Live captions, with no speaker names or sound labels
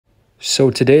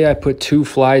So today I put 2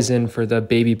 flies in for the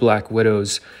baby black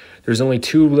widows. There's only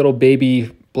 2 little baby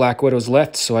black widows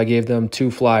left, so I gave them 2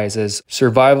 flies as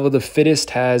survival of the fittest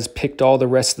has picked all the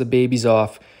rest of the babies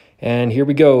off. And here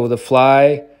we go. The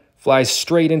fly flies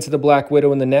straight into the black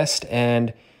widow in the nest,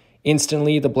 and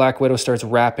instantly the black widow starts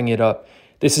wrapping it up.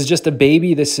 This is just a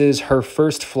baby. This is her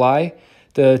first fly.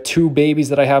 The 2 babies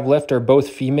that I have left are both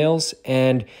females,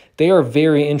 and they are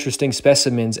very interesting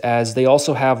specimens as they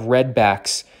also have red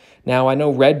backs. Now, I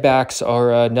know redbacks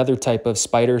are another type of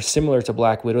spider similar to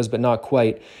black widows, but not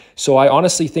quite. So I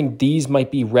honestly think these might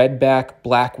be redback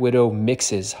black widow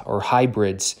mixes or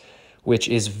hybrids, which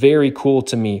is very cool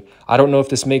to me. I don't know if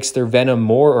this makes their venom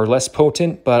more or less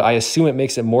potent, but I assume it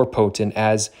makes it more potent,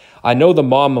 as I know the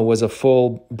mama was a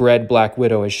full-bred black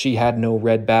widow, as she had no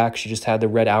red back. She just had the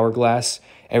red hourglass.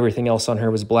 Everything else on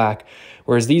her was black.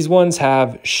 Whereas these ones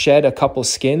have shed a couple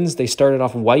skins. They started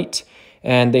off white,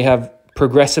 and they have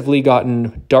progressively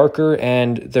gotten darker,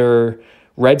 and their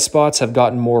red spots have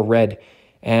gotten more red.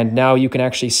 And now you can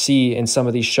actually see in some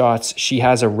of these shots, she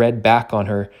has a red back on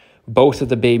her. Both of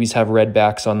the babies have red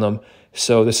backs on them.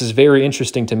 So this is very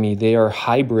interesting to me. They are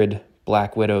hybrid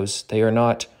black widows. They are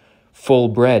not full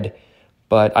bred,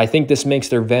 but I think this makes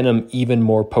their venom even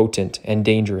more potent and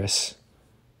dangerous.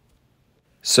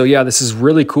 So yeah, this is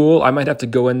really cool. I might have to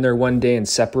go in there one day and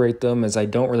separate them, as I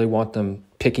don't really want them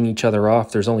picking each other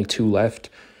off. There's only 2 left.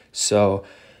 So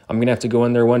I'm going to have to go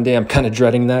in there one day. I'm kind of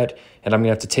dreading that. And I'm going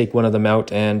to have to take one of them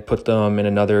out and put them in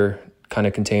another kind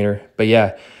of container. But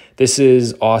yeah, this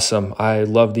is awesome. I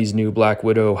love these new Black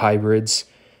Widow hybrids.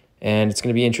 And it's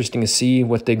going to be interesting to see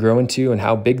what they grow into and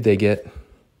how big they get.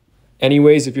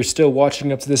 Anyways, if you're still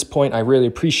watching up to this point, I really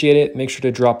appreciate it. Make sure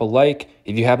to drop a like.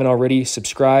 If you haven't already,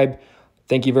 subscribe.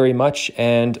 Thank you very much,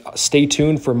 and stay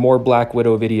tuned for more Black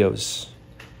Widow videos.